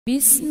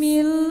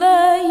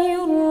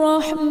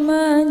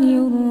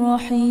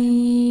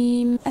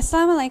Bismillahirrahmanirrahim.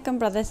 Assalamu alaikum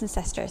brothers and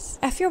sisters.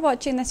 If you're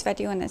watching this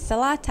video and it's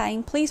Salah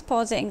time, please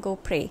pause it and go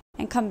pray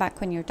and come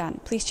back when you're done.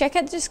 Please check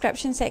out the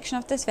description section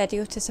of this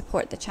video to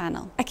support the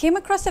channel. I came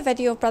across a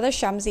video of brother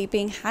Shamsi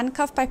being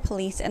handcuffed by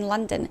police in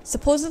London,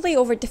 supposedly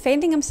over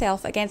defending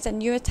himself against a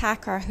new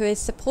attacker who is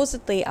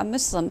supposedly a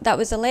Muslim that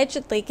was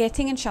allegedly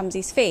getting in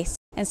Shamsi's face,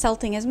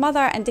 insulting his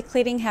mother and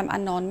declaring him a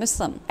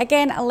non-Muslim.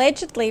 Again,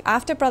 allegedly,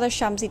 after brother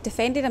Shamsi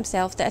defended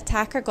himself, the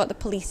attacker got the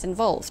police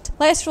involved.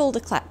 Let's roll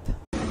the clip.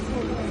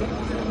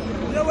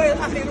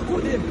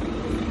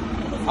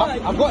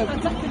 I've got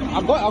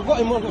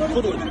him on the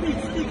footage.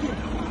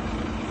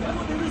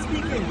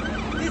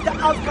 This is the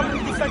outcome we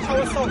defend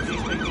ourselves. You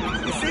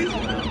see?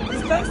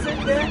 This person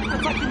there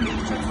attacking me.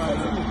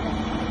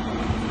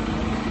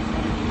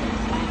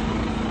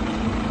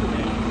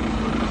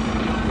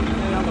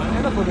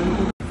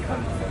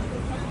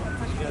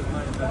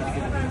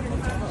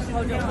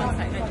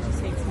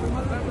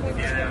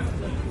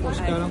 What's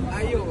going on?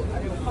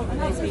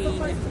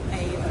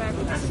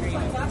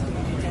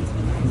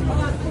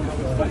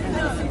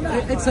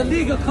 It's a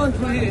legal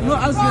country here,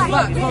 not as your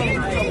back.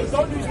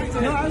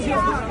 Not as your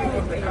back.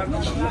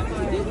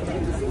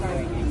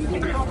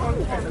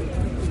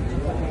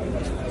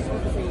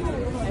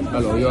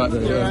 Hello, you're at the...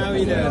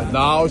 No,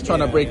 I was trying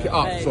to break it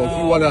up, so if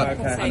you want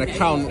an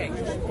account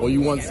or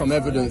you want some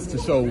evidence to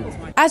show...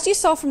 As you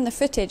saw from the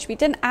footage, we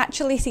didn't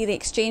actually see the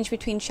exchange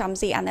between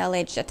Shamsi and the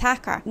alleged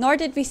attacker, nor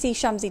did we see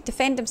Shamsi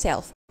defend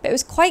himself. But it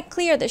was quite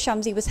clear that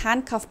Shamsi was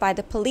handcuffed by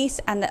the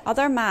police and the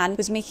other man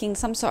was making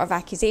some sort of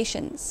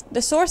accusations.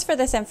 The source for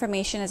this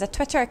information is a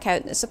Twitter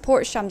account that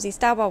supports Shamsi's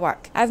Dawah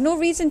work. I have no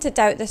reason to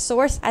doubt this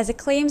source, as the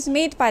claims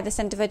made by this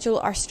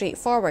individual are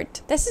straightforward.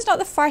 This is not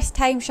the first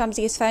time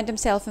Shamsi has found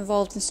himself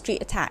involved in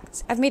street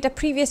attacks. I've made a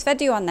previous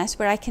video on this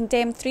where I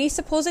condemned 3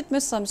 supposed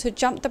Muslims who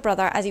jumped the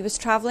brother as he was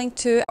travelling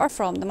to or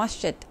from the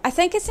masjid. I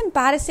think it's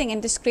embarrassing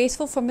and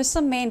disgraceful for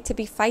Muslim men to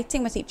be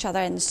fighting with each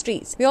other in the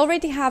streets. We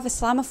already have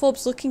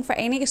Islamophobes looking for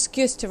any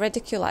excuse to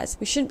ridicule us.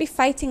 We shouldn't be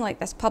fighting like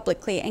this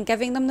publicly and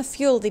giving them the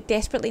fuel they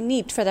desperately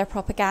need for their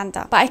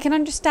propaganda. But I can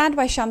understand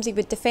why Shamsi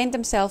would defend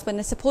himself when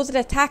the supposed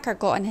attacker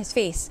got in his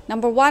face.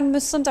 Number 1,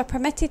 Muslims are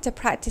permitted to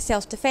practice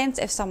self-defense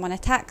if someone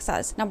attacks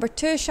us. Number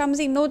 2,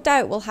 Shamsi no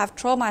doubt will have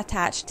trauma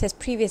attached to his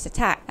previous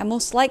attack and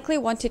most likely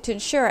wanted to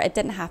ensure it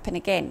didn't happen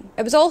again.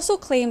 It was also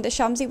claimed that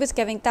Shamsi was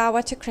giving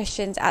dawah to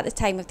Christians at the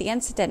time of the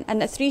incident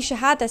and that 3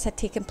 shahadas had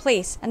taken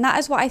place, and that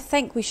is what I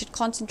think we should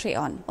concentrate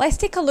on. Let's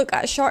take a look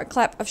at a short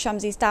clip of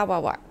Shamsi's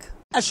dawah work.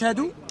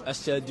 أشهد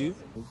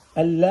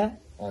أن لا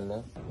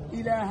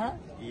إله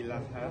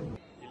إلا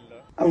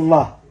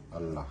الله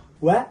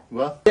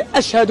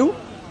وأشهد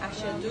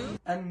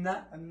أن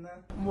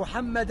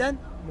محمدا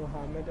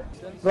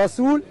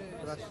رسول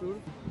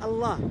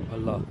الله.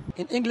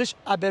 In English,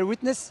 I bear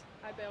witness.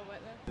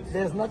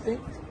 There's nothing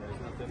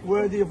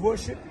worthy of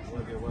worship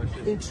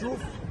in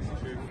truth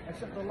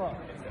except Allah.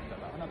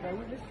 And I bear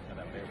witness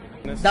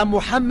that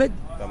Muhammad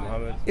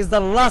is the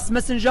last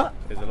messenger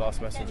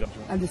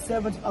and the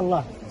servant of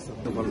Allah.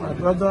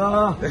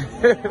 Brother.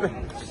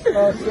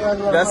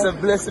 That's a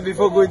blessing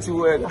before going to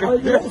work.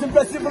 It's a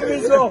blessing for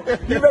me, so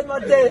you made my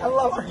day.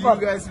 Allah Akbar.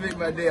 You guys make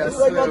my day. I You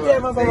swear. made my day,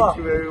 my brother. Thank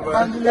you very much.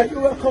 And you're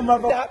welcome, my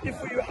brother. Happy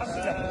for you,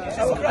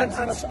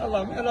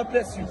 alhamdulillah. May Allah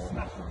bless you.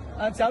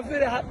 And I'm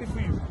very happy for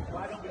you.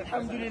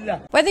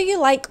 Alhamdulillah. Whether you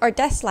like or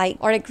dislike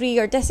or agree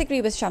or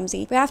disagree with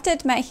Shamsi, we have to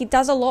admit he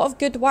does a lot of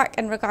good work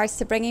in regards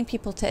to bringing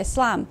people to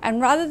Islam,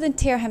 and rather than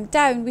tear him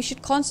down, we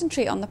should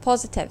concentrate on the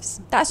positives.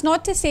 That's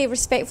not to say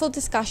respectful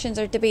discussions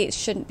or debates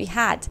shouldn't be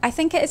had. I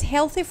think it is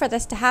healthy for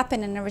this to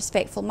happen in a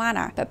respectful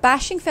manner, but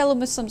bashing fellow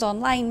Muslims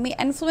online may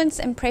influence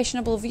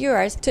impressionable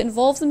viewers to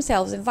involve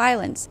themselves in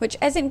violence, which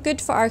isn't good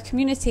for our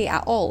community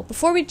at all.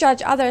 Before we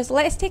judge others,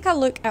 let's take a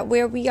look at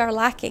where we are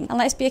lacking, and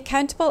let's be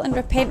accountable and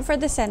repent for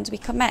the sins we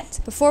commit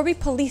before we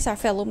police our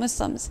fellow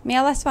Muslims. May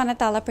Allah subhanahu wa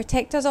ta'ala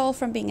protect us all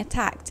from being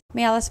attacked.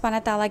 May Allah subhanahu wa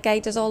ta'ala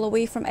guide us all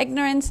away from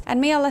ignorance,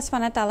 and may Allah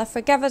subhanahu wa ta'ala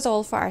forgive us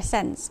all for our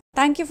sins.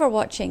 Thank you for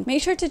watching.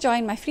 Make sure to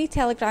join my free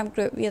Telegram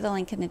group via the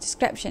link in the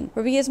description,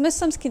 where we as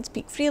Muslims can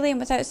speak freely and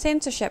without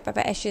censorship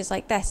about issues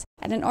like this,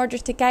 and in order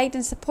to guide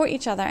and support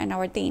each other in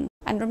our deen.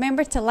 And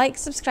remember to like,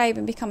 subscribe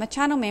and become a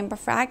channel member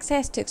for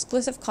access to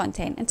exclusive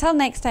content. Until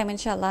next time,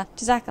 inshallah,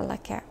 Jazakallah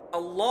khair.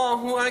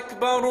 Allahu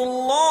Akbar,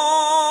 Allahu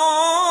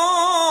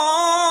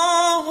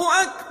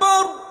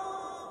Akbar,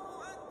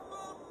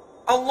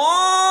 Allah.